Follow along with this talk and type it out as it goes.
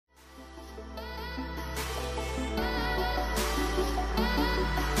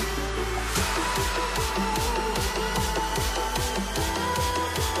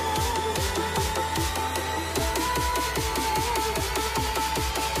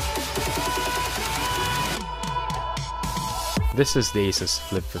This is the ASUS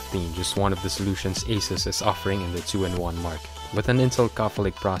Flip 15, just one of the solutions ASUS is offering in the 2-in-1 market. With an Intel Coffee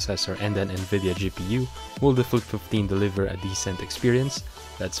Lake processor and an NVIDIA GPU, will the Flip 15 deliver a decent experience?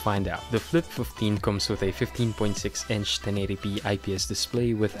 Let's find out. The Flip 15 comes with a 15.6-inch 1080p IPS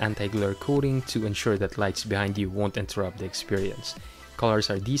display with anti-glare coating to ensure that lights behind you won't interrupt the experience.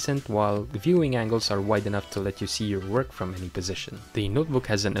 Colors are decent, while the viewing angles are wide enough to let you see your work from any position. The notebook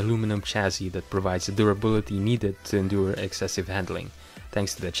has an aluminum chassis that provides the durability needed to endure excessive handling.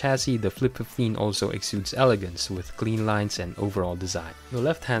 Thanks to the chassis, the Flip 15 also exudes elegance with clean lines and overall design. The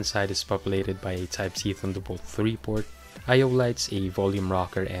left-hand side is populated by a Type-C Thunderbolt 3 port, I/O lights, a volume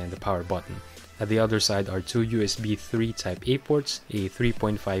rocker, and a power button. At the other side are two USB 3 Type-A ports, a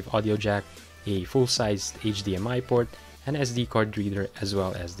 3.5 audio jack, a full-sized HDMI port, an SD card reader, as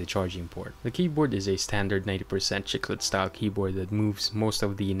well as the charging port. The keyboard is a standard 90% chiclet style keyboard that moves most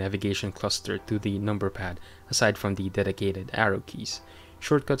of the navigation cluster to the number pad aside from the dedicated arrow keys.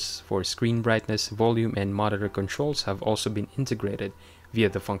 Shortcuts for screen brightness, volume, and monitor controls have also been integrated via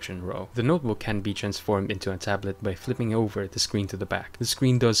the function row. The notebook can be transformed into a tablet by flipping over the screen to the back. The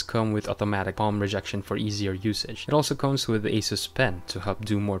screen does come with automatic palm rejection for easier usage. It also comes with the ASUS Pen to help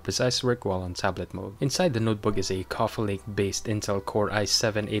do more precise work while on tablet mode. Inside the notebook is a Coffee Lake based Intel Core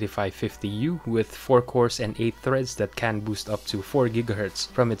i7-8550U with 4 cores and 8 threads that can boost up to 4 GHz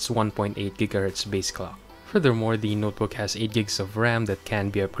from its 1.8 GHz base clock. Furthermore, the notebook has 8 GB of RAM that can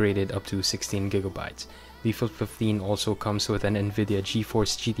be upgraded up to 16 GB. The Flip 15 also comes with an NVIDIA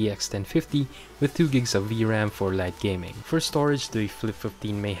GeForce GTX 1050 with 2 GB of VRAM for light gaming. For storage, the Flip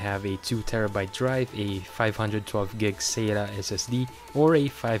 15 may have a 2TB drive, a 512GB SATA SSD, or a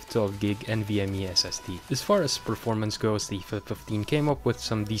 512GB NVMe SSD. As far as performance goes, the Flip 15 came up with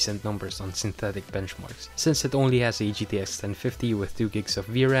some decent numbers on synthetic benchmarks. Since it only has a GTX 1050 with 2 GB of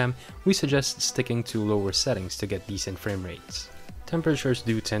VRAM, we suggest sticking to lower settings to get decent frame rates. Temperatures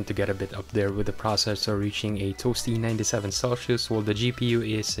do tend to get a bit up there, with the processor reaching a toasty 97 Celsius while the GPU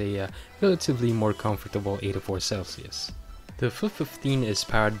is a relatively more comfortable 84 Celsius. The Flip 15 is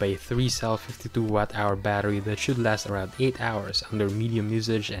powered by a 3-cell 52Wh battery that should last around 8 hours under medium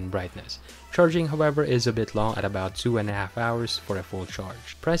usage and brightness. Charging, however, is a bit long at about 2.5 hours for a full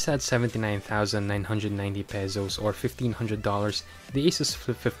charge. Priced at 79,990 pesos or $1,500, the ASUS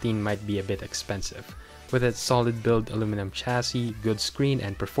Flip 15 might be a bit expensive. With its solid build aluminum chassis, good screen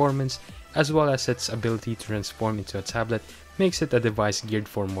and performance, as well as its ability to transform into a tablet, makes it a device geared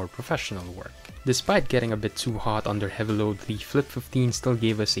for more professional work. Despite getting a bit too hot under heavy load, the Flip 15 still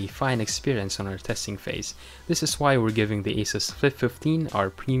gave us a fine experience on our testing phase. This is why we're giving the ASUS Flip 15 our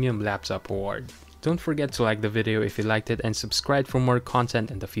Premium Laptop Award. Don't forget to like the video if you liked it and subscribe for more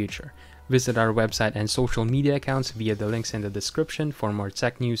content in the future. Visit our website and social media accounts via the links in the description for more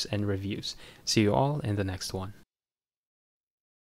tech news and reviews. See you all in the next one.